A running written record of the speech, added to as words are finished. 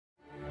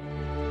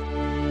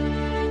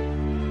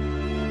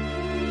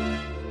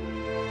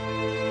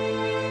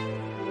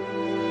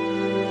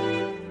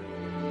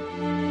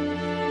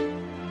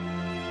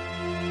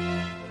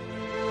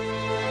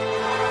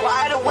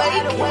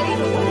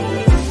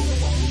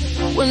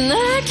when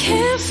I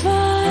can't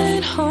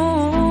find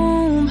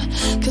home,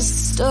 'cause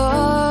the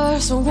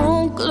stars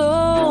won't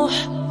glow.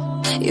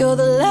 You're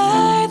the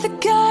light that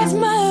guides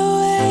my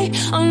way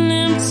on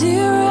empty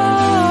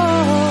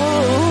roads.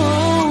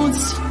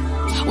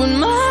 When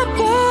my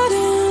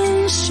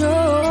burdens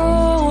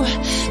show,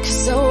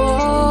 'cause I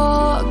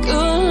walk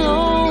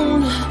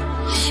alone.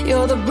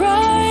 You're the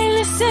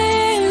brightness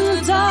in the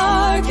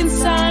dark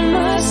inside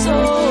my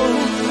soul.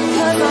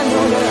 'Cause I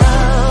know that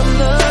I'm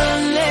the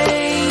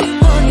name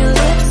on your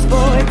lips,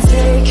 boy.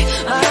 Take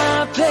my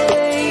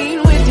pain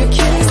with your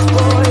kiss,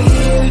 boy.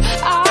 Here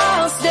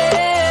I'll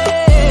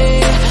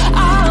stay,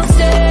 I'll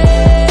stay.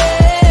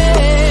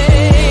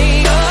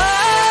 Oh,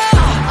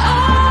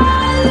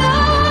 I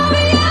love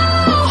you,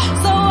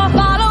 so I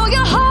follow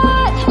your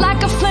heart like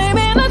a flame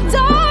in the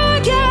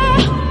dark. Yeah,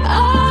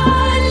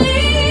 I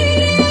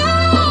need you,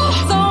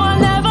 so I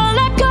never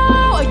let go.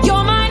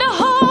 You're mine to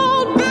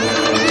hold.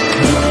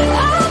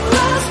 I'm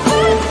lost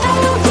without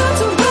your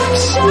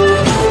direction.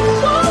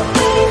 Won't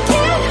make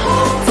it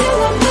home till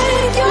I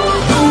make you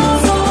home.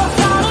 So I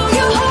follow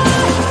your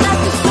heart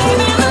like a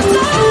flame in the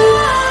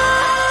dark.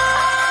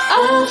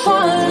 I'll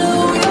follow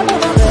your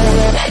heart.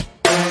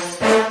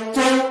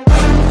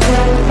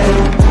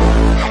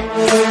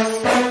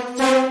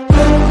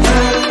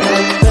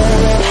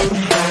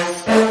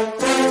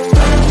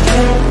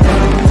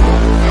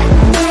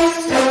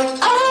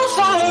 I'll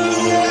follow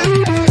you.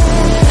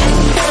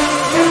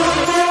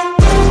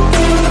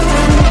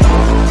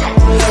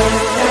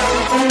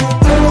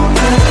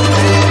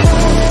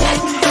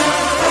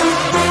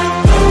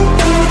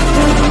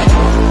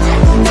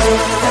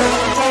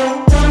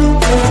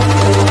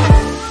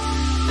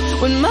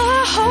 When my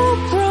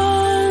hope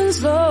runs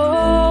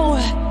low,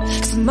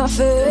 'cause my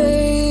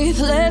faith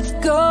lets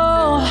go.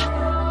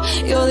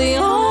 You're the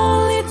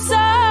only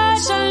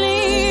touch I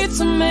need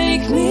to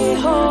make me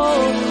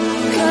whole.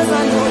 'Cause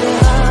I know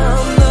that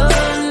I'm the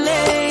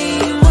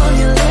name on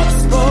your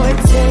lips, boy.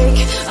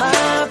 Take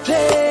my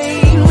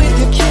pain with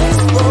your kiss,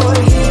 boy.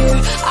 Here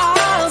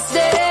I'll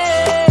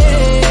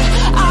stay,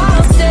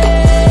 I'll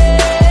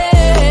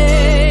stay.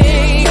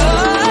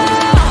 Oh,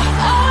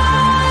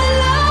 I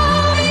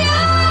love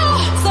you,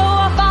 so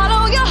I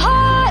follow your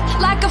heart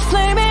like a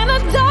flame in the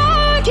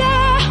dark.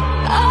 Yeah,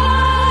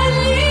 I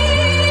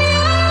need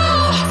you,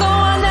 so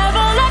I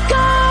never let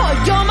go.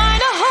 You're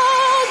mine to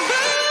hold.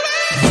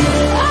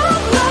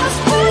 I'm lost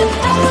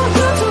without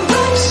your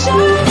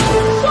direction.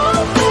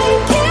 Won't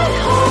make it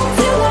home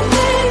till I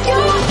make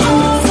you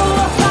home. So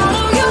I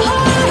follow your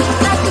heart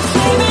like a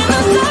flame in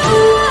the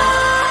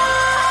dark.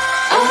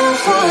 I'll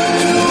follow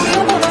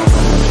your heart.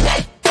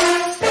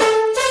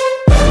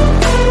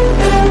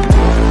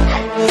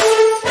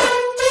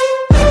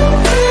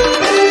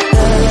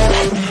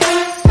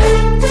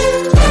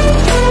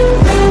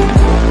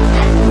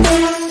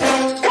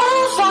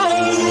 I'll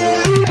follow you.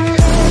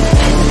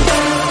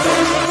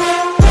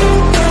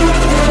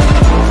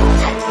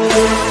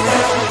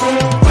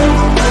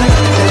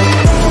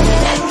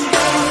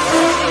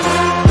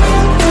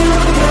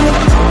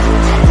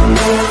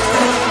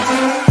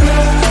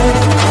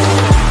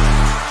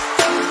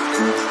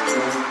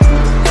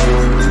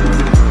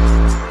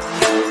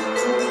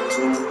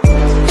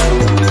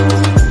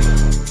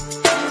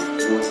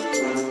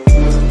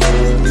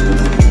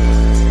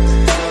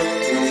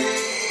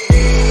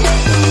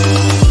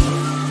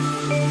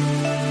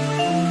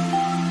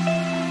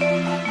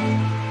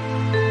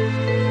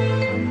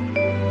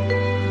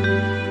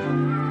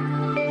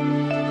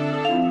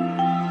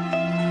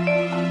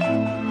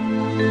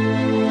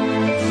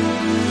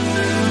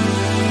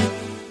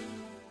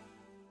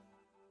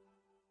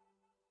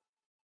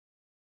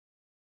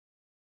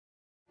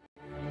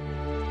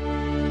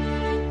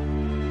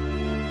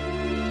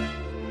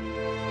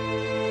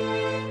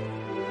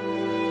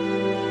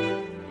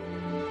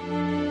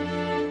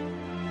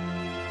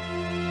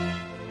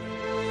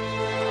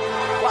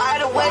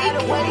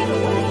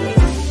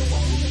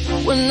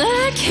 When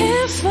I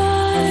can't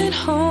find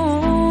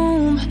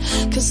home,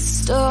 'cause the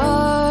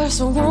stars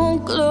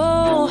won't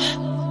glow.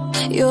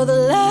 You're the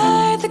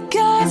light that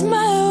guides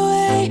my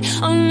way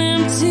on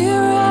empty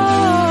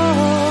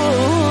roads.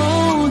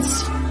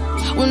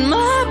 When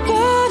my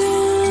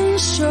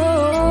burdens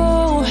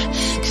show,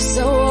 'cause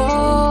I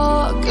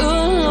walk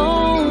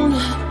alone.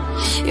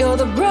 You're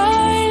the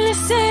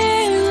brightness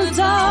in the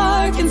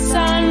dark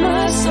inside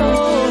my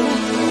soul.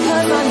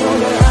 'Cause I know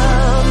that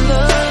I'm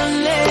the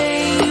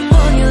name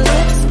on your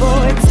lips,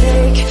 boy.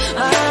 Take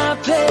my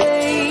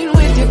pain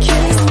with your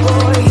kiss,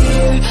 boy.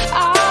 Here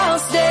I'll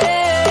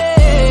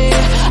stay,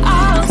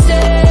 I'll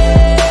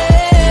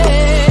stay.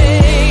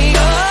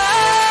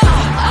 Oh,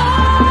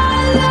 I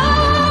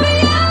love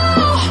you,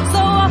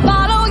 so I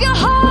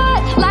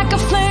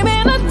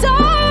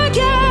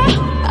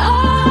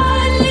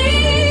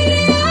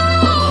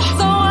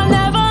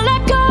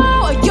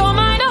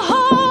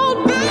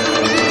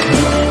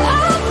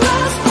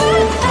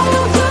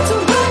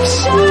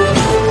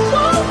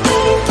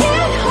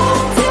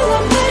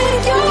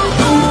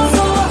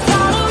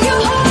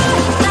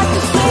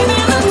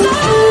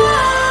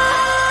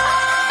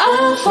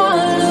I'll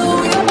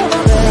follow you.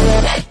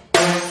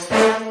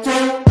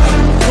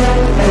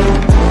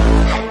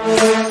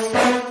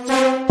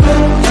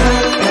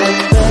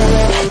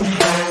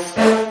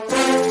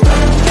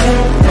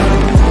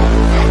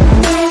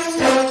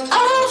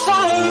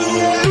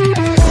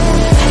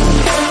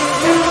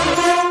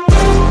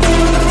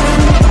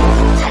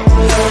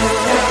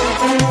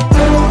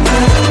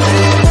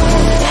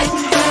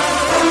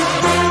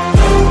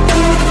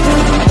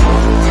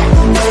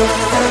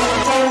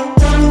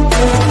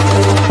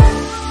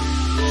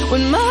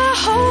 When my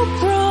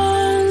hope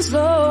runs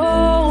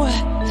low,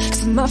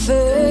 'cause my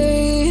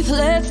faith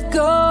lets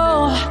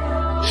go,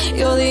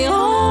 you're the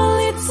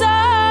only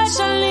touch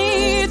I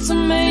need to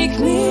make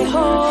me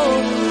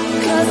whole.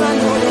 'Cause I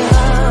know that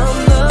I'm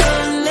the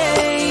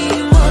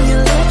name on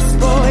your lips,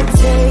 boy.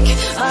 Take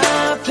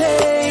my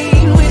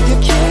pain with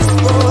your kiss,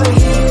 boy.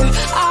 Here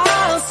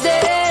I'll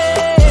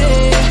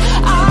stay,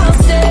 I'll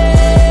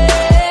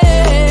stay.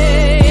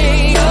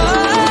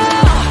 Oh,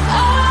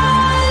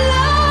 I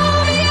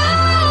love you,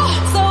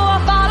 so I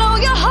follow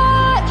your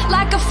heart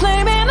like a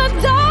flame in the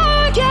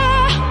dark.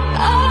 Yeah,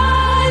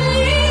 I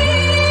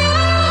need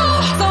you,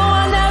 so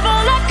I never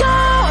let go.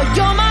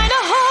 You're mine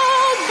to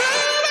hold.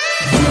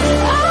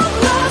 I'm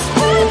lost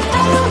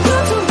without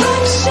your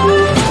direction.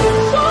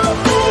 Won't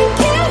make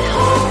it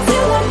home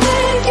till I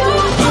make you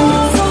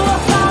home. So I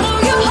follow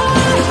your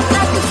heart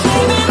like a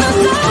flame in the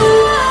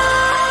dark.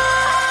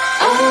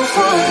 I'll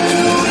follow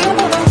you.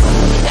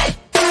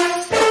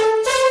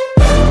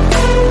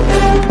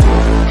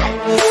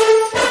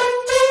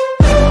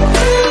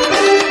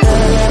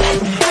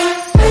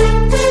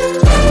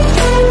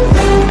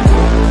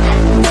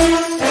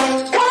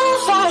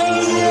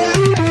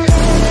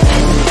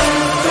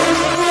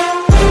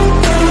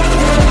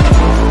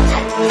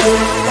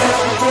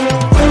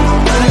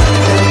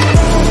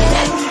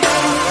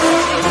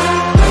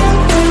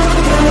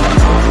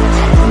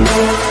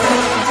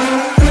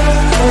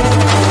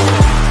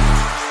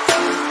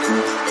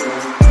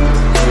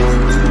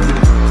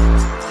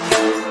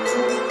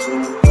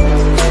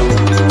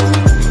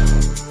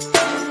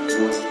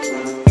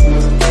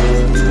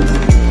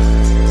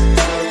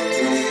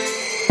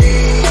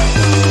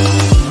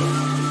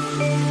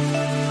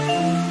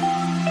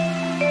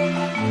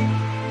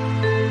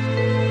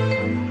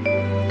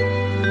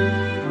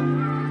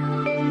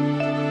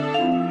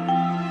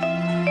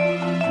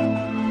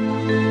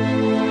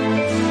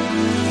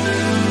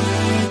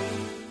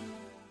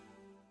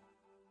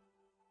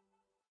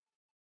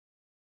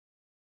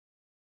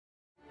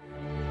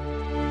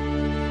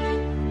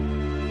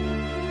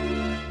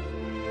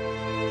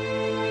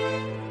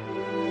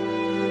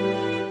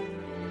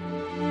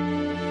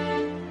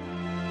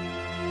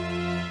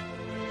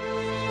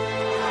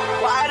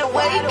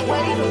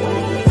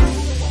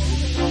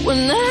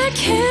 When I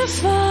can't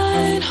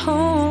find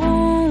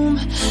home,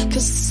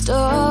 'cause the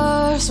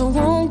stars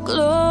won't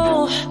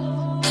glow,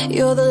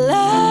 you're the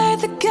light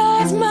that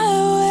guides my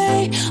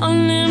way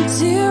on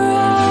empty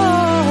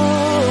roads.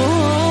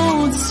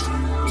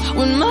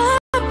 When my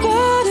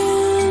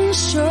burdens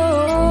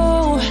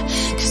show,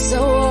 'cause I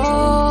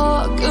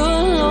walk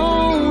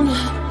alone,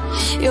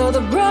 you're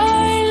the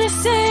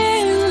brightness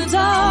in the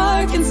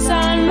dark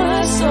inside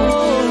my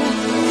soul.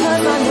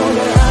 'Cause I know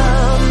that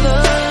I'm the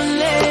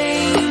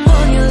name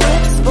on your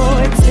lips,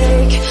 boy.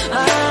 Take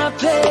my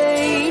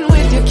pain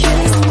with your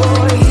kiss,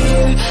 boy.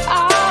 Here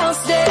I'll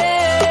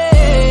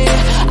stay,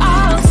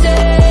 I'll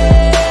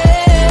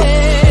stay.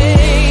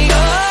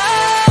 Oh,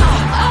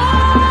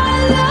 I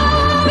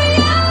love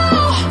you,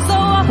 so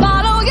I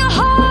follow your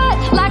heart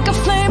like a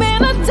flame in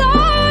the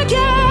dark.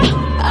 Yeah,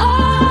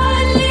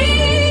 I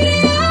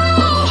need you,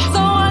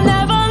 so I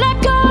never let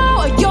go.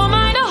 You're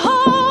mine to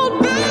hold.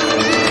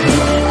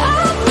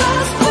 I'm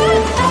lost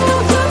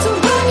without your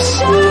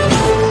direction.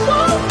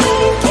 Won't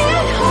make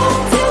it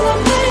home till I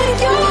make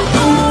you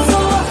home. So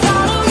I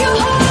follow your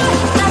heart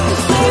like a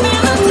flame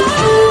in the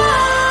dark.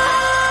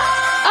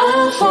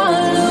 I'll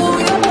follow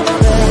you.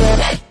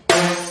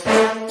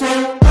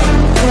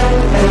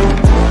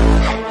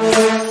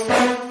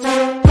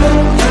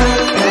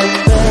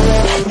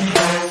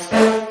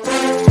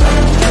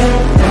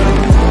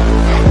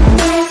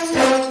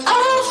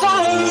 I'll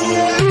follow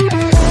you.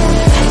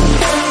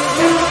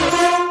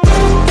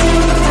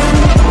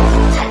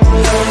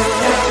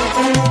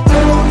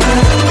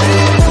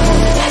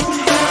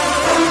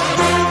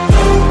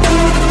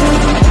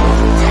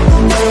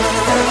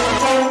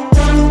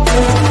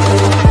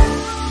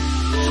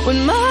 When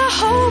my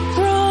hope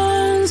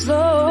runs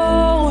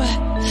low,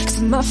 'cause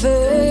my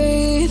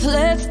faith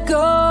lets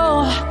go,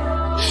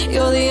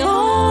 you're the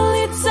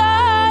only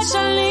touch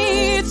I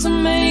need to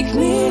make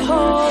me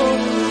whole.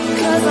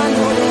 'Cause I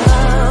know that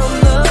I'm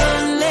the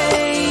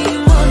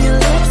name on your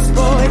lips,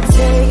 boy.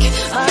 Take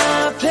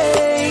my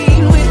pain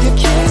with your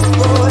kiss,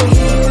 boy.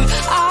 Here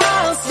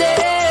I'll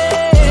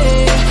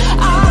stay,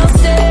 I'll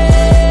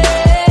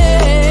stay.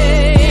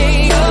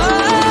 Oh,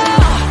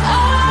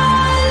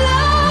 I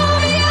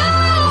love you,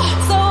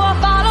 so I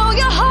follow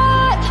your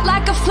heart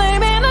like a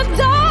flame in the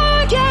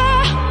dark. Yeah,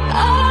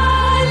 I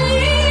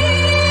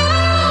need you,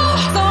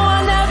 so I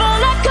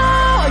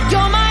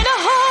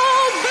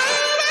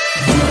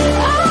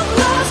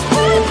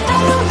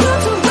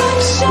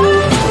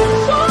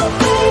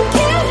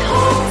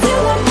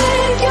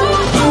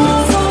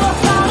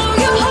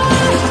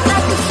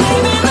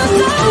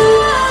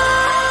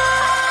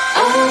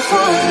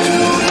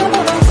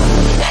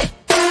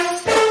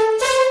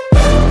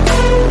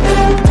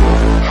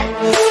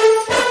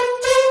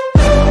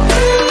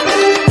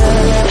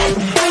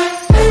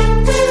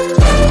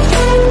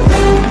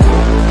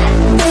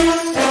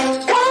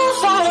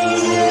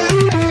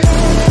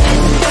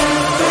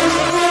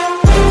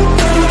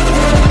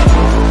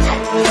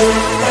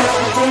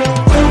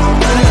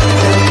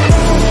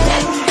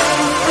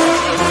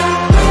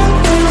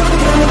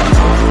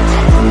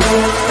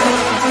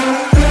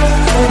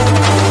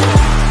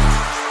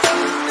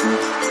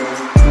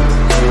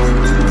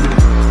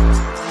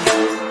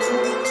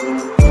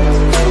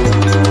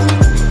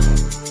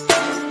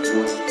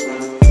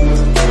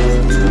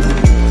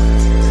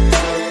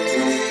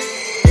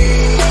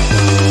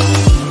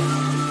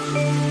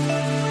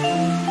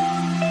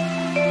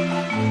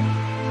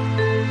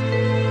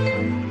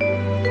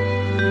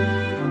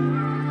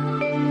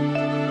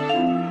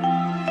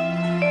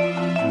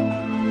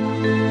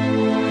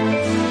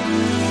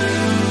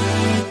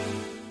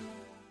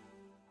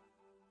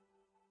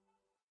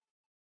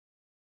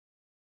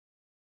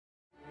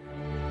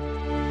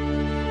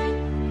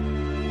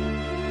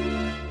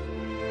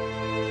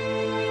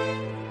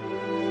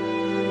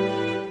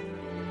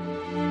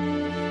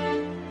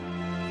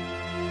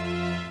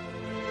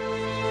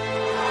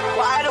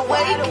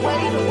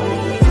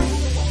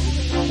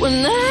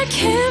When I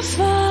can't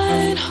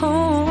find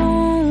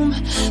home,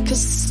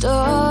 'cause the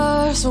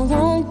stars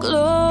won't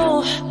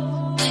glow,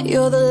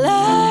 you're the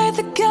light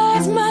that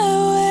guides my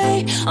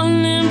way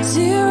on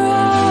empty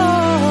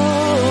roads.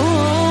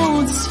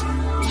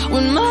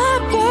 When my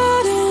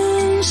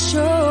burdens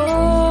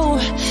show,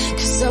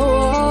 'cause I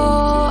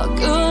walk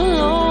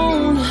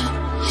alone,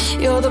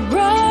 you're the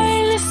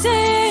brightness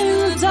in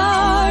the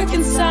dark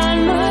inside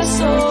my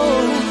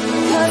soul.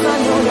 'Cause I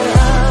know that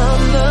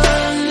I'm the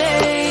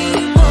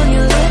name on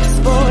your lips,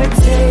 boy.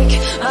 Take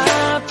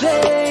my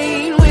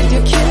pain with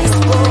your kiss,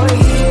 boy.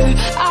 Here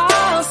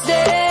I'll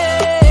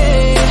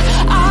stay,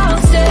 I'll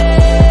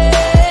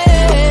stay.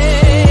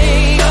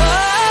 Oh,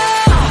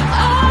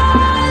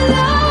 I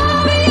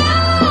love you,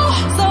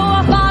 so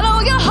I follow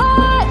your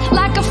heart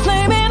like a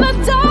flame in the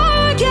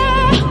dark,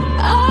 yeah.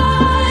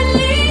 I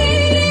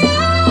need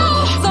you,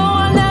 so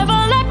I'll never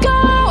let go.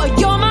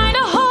 You're mine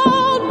to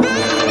hold.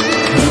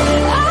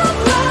 I'm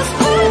lost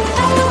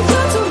without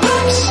your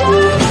direction.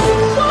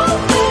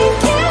 Won't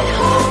make it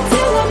home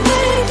till I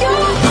make you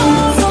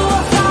home. So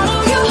I follow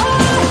your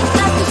heart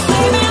like a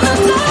flame in the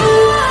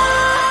dark.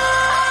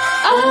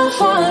 I'll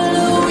follow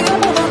your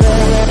heart.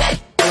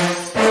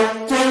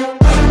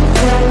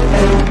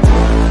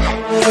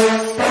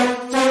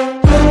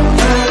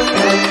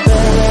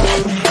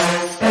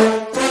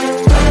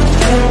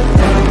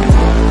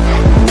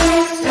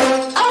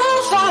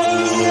 I'll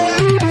follow you.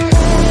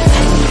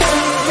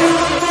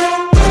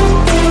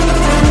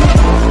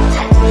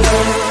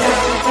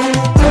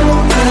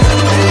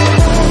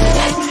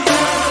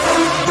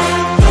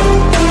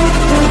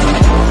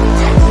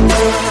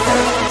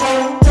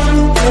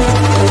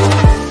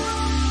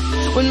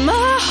 When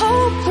my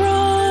hope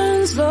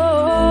runs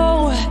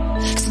low,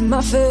 'cause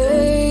my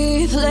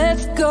faith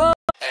lets go.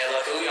 Hey,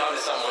 look, we on to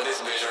something with this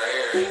bitch right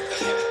here.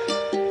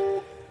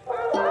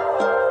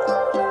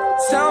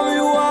 Tell me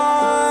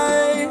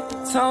why,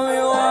 tell me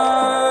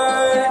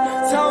why,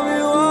 tell me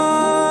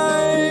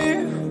why.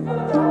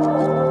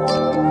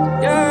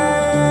 Yeah.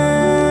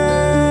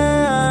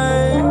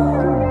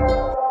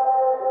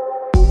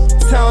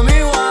 Tell me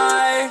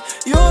why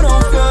you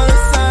don't feel the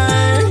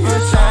same. You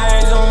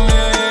change on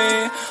me.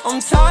 I'm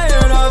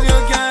tired of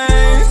your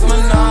games,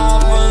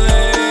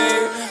 Monopoly.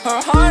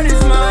 Her heart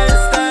is my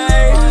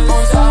estate,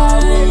 on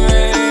top of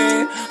me.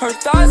 Her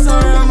thoughts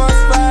are in my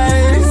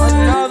space.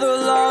 Another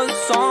love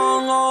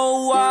song, oh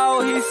wow,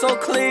 he's so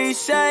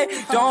cliche.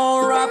 Don't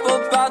rap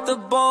about the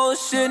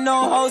bullshit, no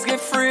hoes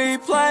get free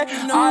play.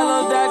 I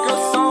love that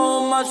girl so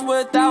much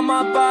without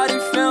my body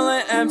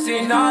feeling empty.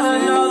 Not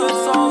another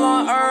soul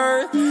on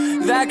earth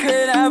that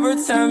could ever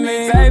tempt me.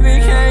 Baby,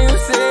 can you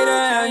see the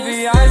envy?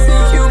 I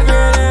see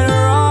Cupid in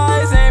her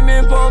eyes, ain't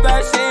been pulled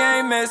back, she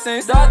ain't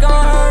missing. Stuck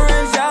on her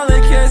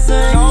angelic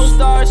kissing. No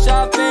star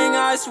shopping,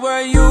 I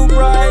swear you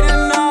bright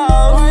enough.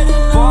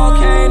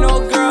 Volcano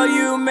girl,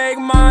 you make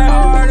my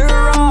heart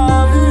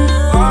erupt.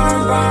 Burn,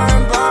 burn,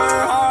 burn,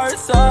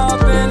 hearts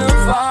up in the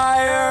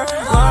fire.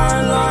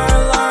 Learn, learn,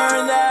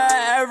 learn that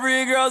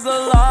every girl's a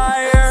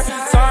liar.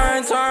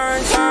 Turn, turn,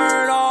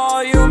 turn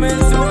all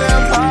humans to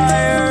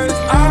vampires.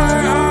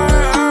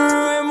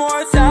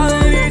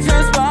 Immortality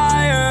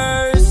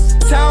transpires.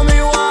 Tell me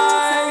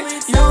why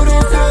you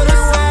don't feel the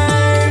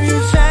same. You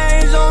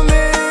change on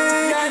me.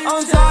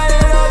 I'm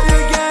tired of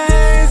your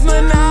games,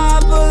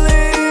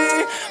 Monopoly.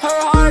 Her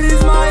heart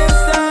is my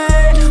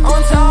estate, on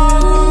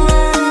top of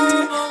me.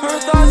 Her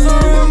thoughts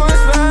are in my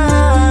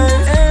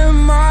space, in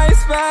my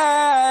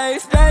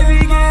space. Baby,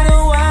 get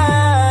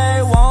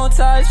away. Won't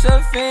touch a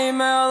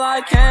female,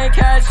 I can't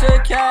catch a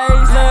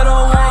case.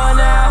 Little one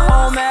at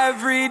home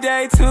every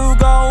day to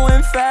go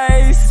and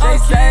face. They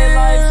say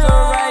life's a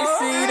race,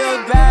 see the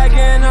bag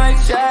and I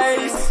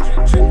chase.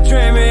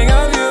 Dreaming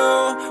of you,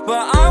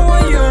 but I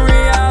want you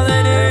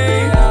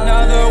reality.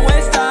 Another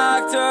waste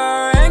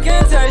doctor,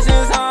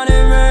 incantations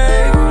haunting me.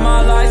 My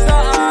life's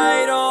an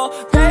idol,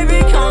 baby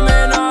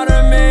coming out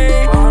of me.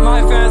 My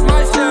fans,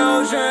 my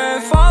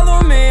children, follow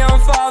me, I'm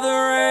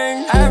fathering.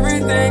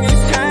 Everything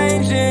is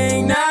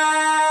changing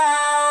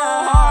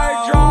now. Heart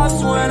drops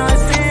when I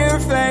see your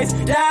face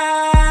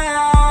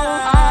down.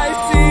 I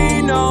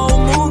see no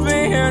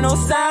movement, hear no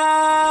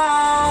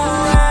sound.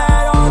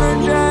 Red on her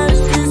dress,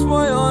 she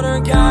spoiled her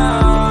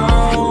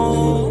gown.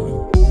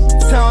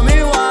 Tell me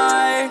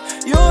why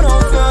you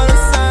don't feel the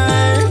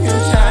same. You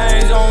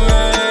change on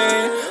me.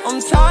 I'm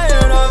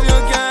tired of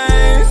your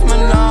games,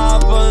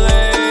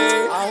 Monopoly.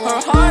 Her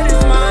heart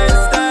is my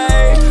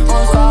estate,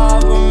 on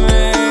top of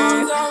me.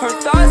 Her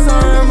thoughts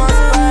are in my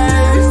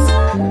space.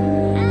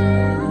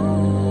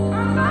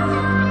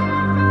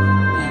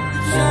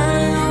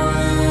 Change on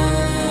me.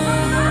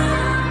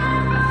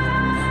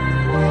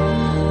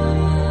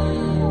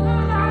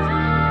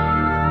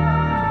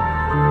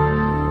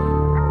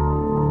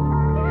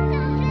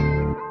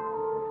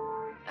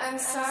 I'm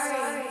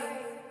sorry.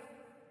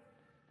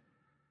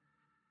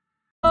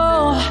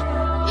 Oh,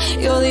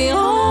 you're the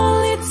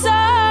only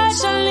touch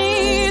I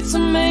need to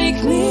make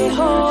me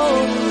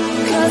whole.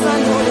 'Cause I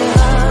know that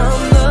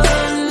I'm the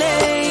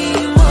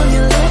name on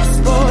your lips,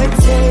 boy.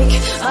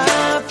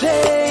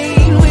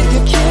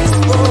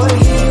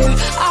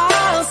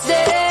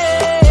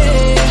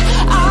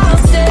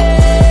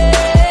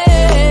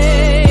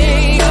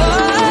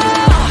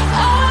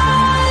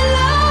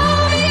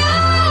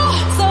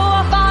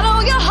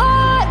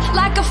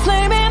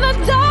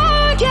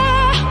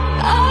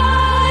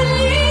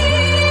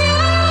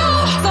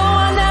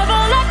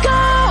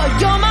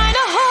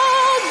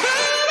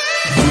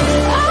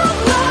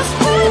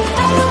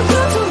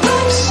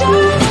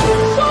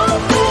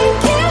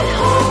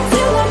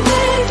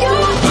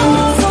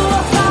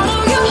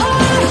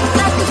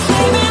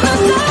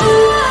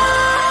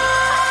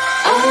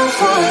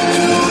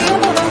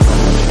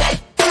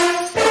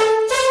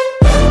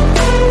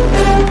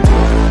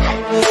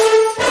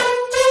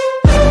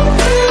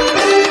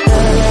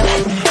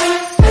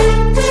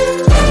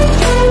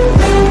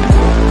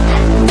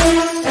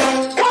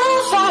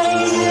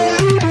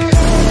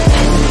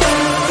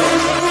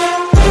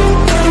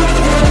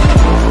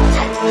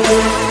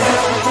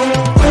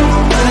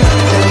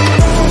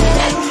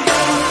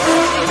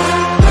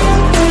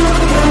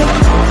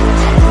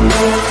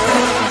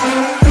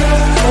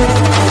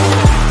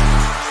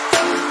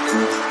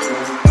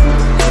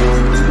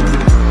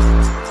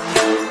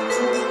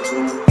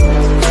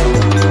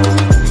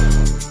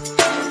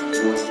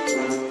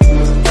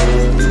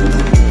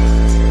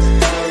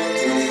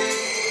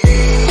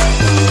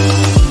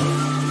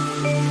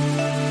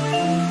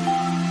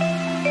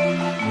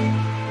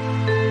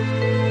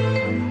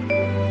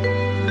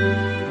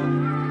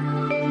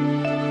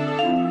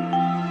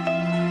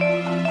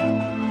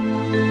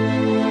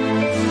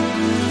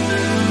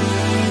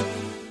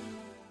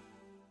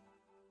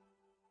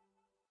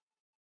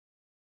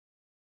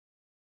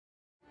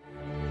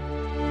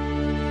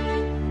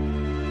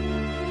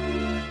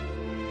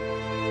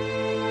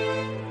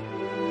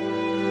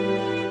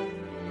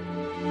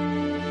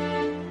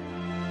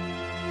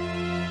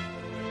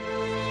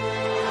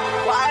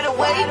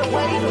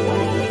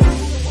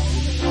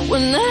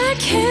 When I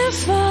can't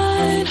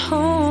find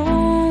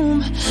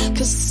home,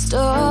 'cause the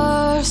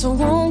stars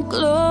won't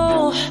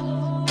glow,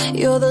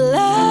 you're the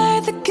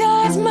light that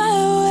guides my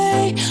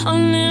way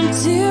on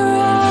empty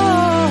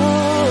roads.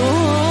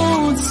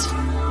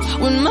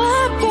 When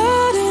my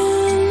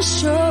burdens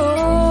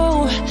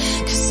show,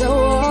 'cause I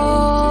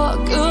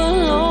walk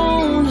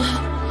alone,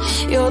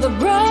 you're the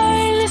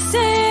brightness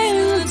in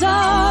the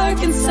dark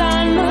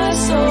inside my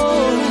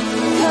soul.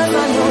 'Cause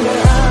I know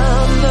that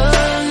I'm the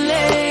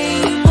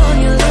name on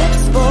your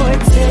lips, boy.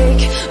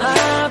 Take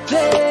my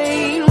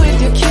pain with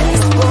your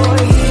kiss, boy.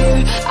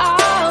 Here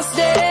I'll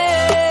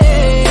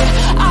stay,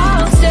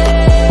 I'll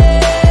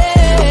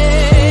stay.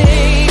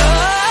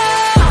 Oh,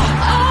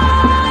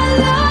 I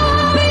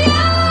love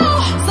you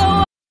so.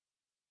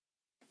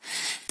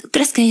 ¿Tú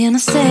crees que yo no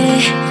sé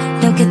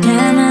lo que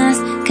tramas?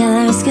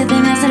 Cada vez que te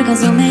me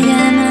acercas o me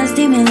llamas,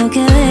 dime lo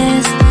que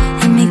ves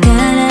en mi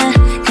cara.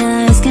 Cada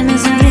vez que me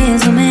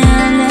sonríes o me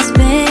hablas,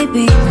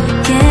 baby.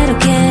 Quiero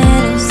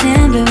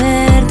siempre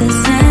verte,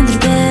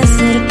 sentirte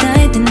cerca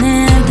y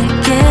tenerte.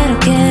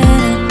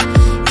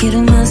 Quiero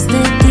más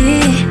de ti.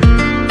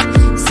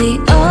 Si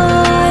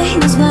hoy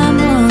nos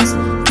vamos,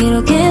 quiero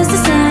que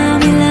estés a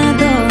mi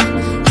lado.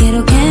 Quiero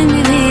que en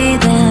mi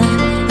vida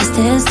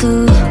estés tú.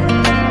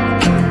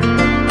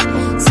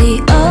 Si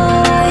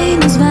hoy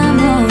nos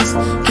vamos,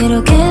 quiero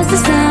que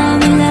estés a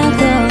mi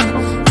lado.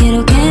 Quiero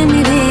que en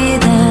mi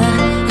vida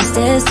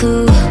estés tú.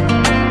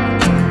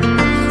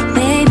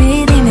 Baby,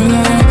 dime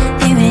ya,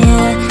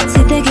 si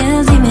te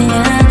quedas dime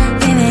ya,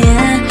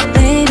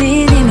 baby,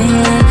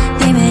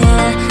 dime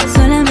ya,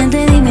 solamente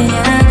dime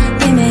ya,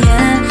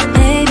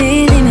 baby,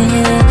 dime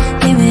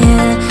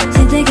ya,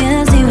 si te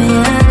quedas dime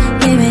ya,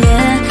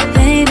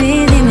 baby,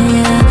 dime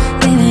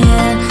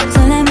ya,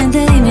 solamente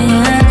dime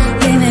ya.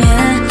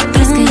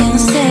 ¿Crees que yo no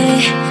sé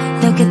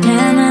lo que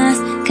tramas?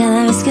 Cada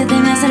vez que te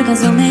me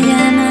acercas o me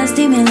llamas,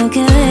 dime lo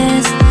que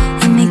ves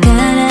en mi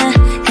cara.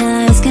 Cada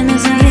vez que me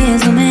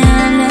sonríes o me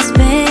hablas,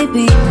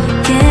 baby.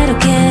 Quiero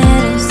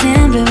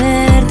siempre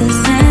verte,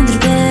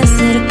 sentirte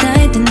cerca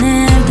y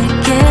tenerte.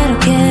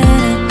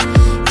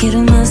 Quiero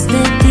más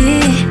de ti.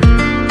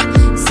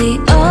 Si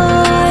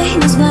hoy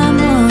nos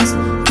vamos,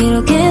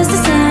 quiero que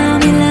estés a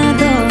mi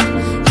lado.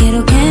 Quiero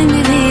que en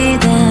mi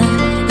vida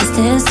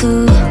estés tú.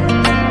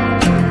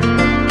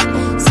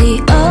 Si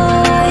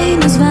hoy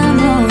nos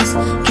vamos,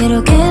 quiero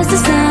que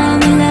estés a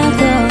mi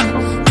lado.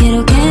 Quiero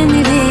que en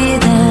mi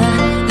vida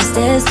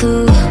estés tú.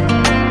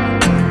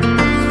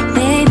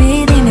 Baby,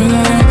 dime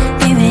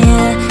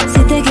ya, si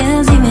te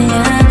quedas dime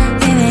ya,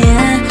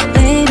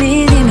 baby,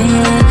 dime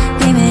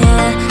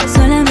ya,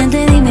 solamente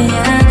dime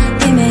ya,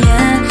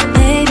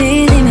 baby,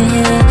 dime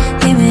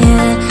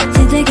ya,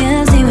 si te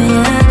quedas dime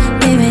ya,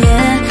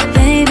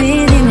 baby,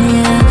 dime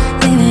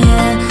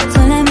ya,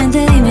 solamente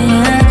dime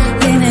ya,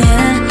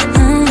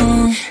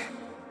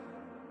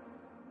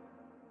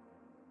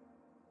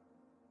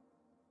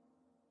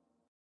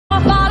 I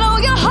follow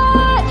your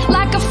heart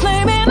like a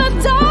flame in the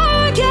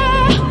dark,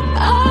 yeah.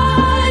 I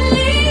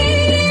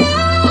need you,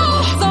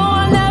 so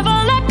I'll never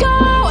let go.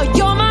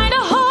 You're mine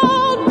to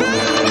hold.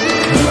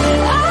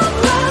 I'm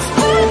lost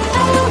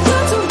without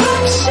your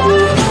direction.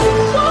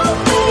 Won't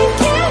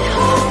make it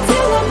home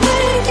till I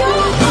make you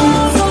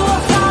home. So I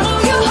follow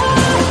your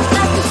heart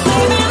like a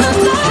flame in the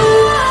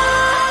dark.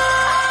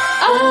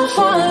 I'll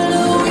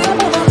follow your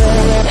heart.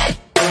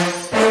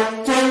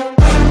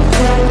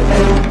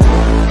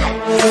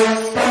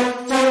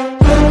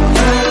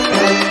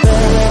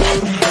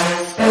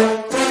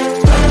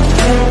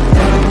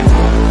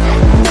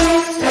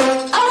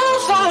 I'll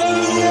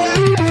follow you.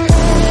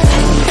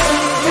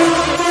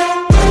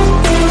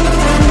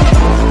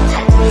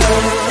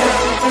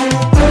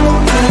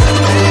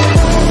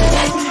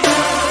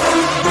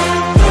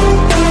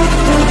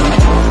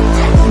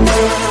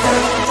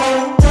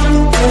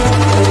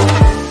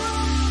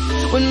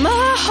 When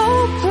my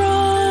hope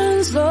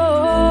runs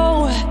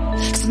low,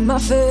 'cause my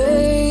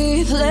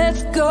faith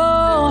lets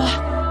go,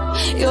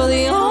 you're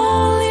the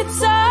only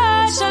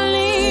touch I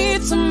need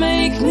to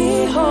make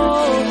me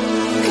whole.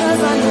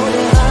 'Cause I know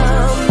that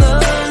I'm the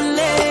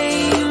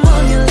name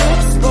on your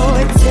lips,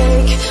 boy.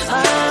 Take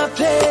my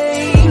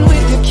pain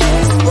with your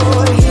kiss,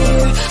 boy.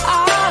 Here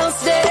I'll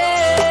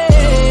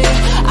stay,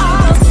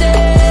 I'll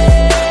stay.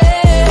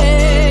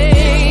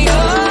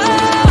 Oh,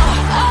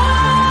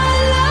 I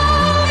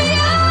love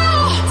you,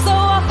 so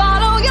I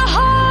follow your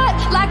heart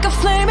like a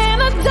flame in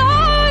the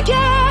dark,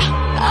 yeah.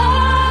 I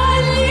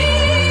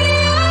need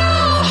you,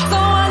 so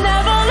I'll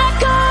never let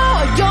go.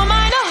 You're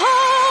mine to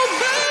hold.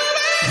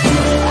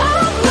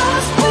 I'm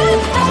lost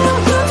without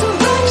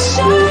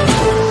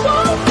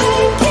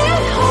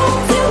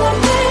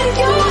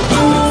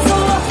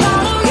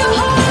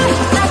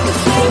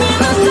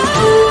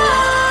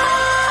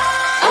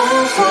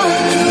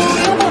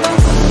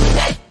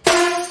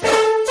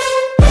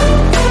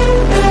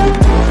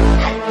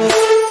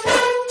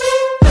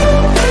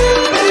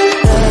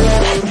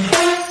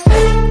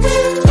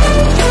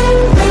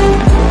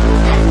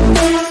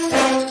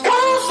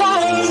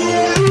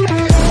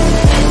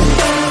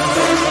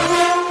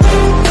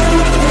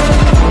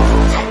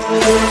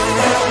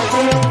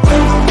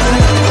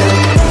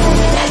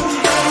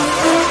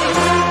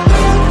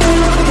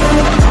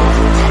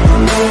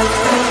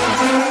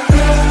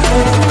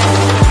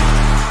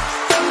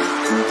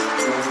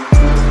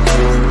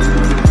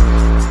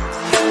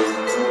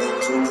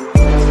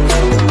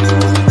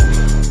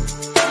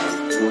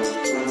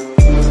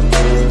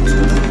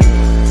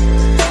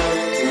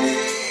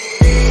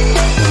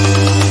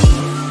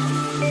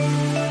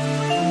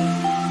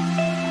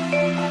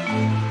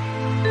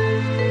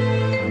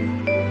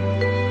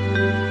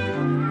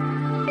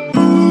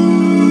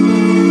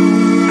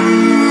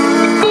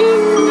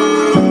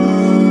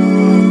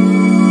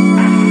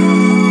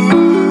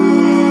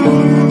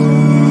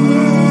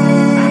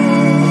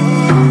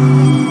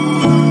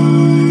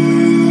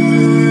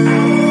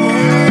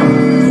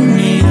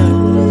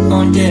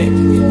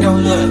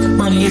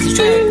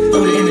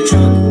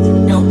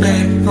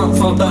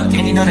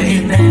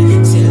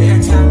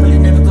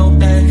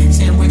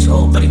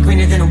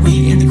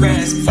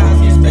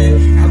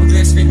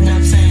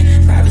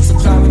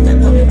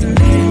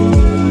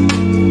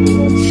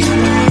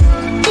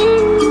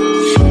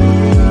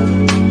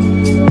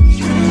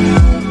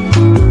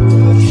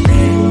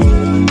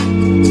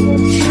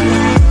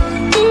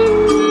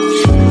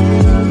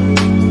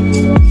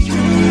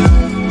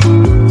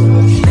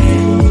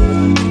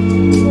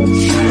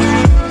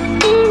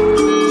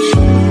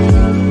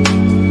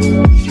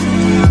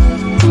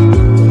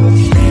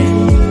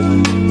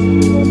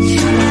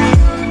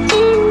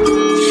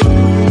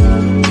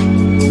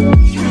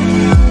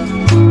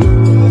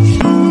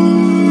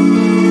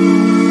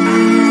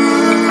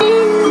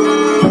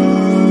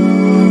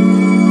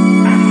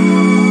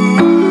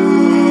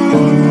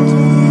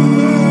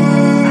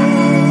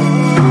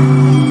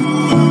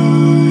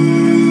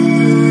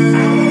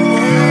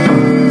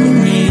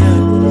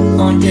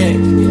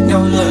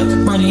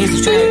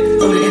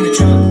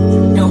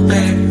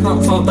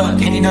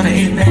waiting on an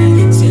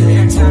amen. Say it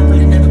every time, but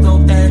it never go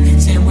back.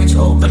 Sandwich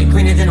old, but it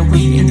greener than a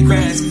weed in the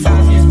grass.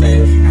 5 years back,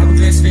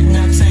 hourglass spitting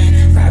out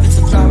 10. Private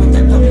supply with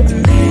that public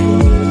demand.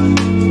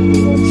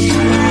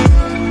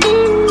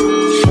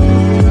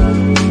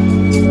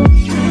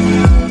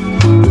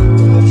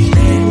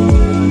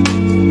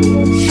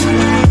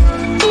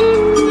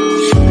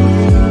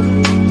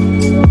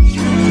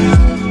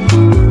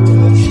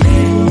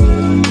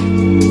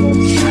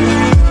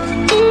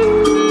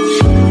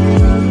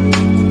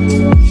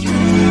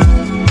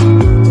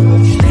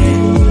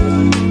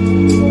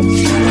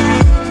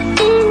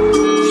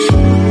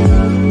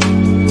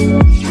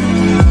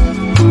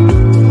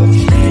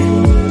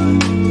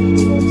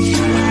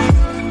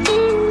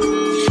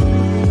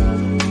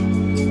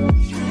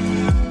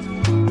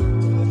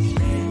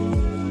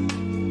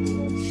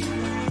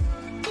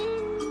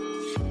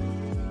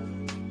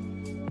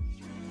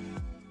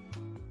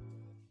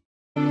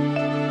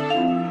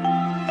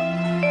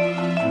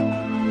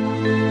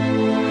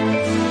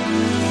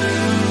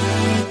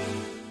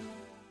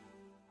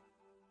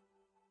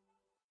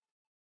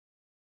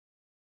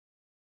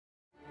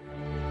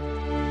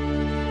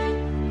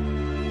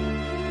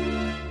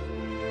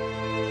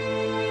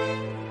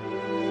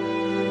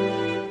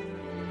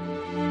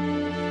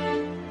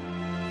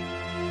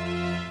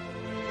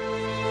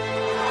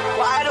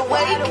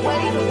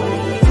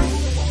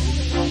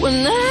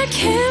 When I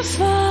can't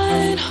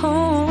find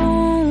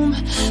home,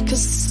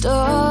 'cause the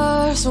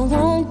stars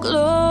won't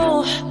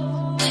glow,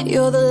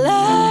 you're the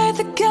light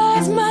that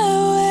guides my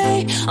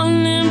way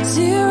on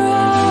empty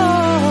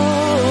roads.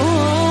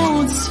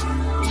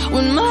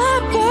 When my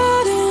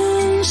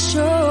burdens show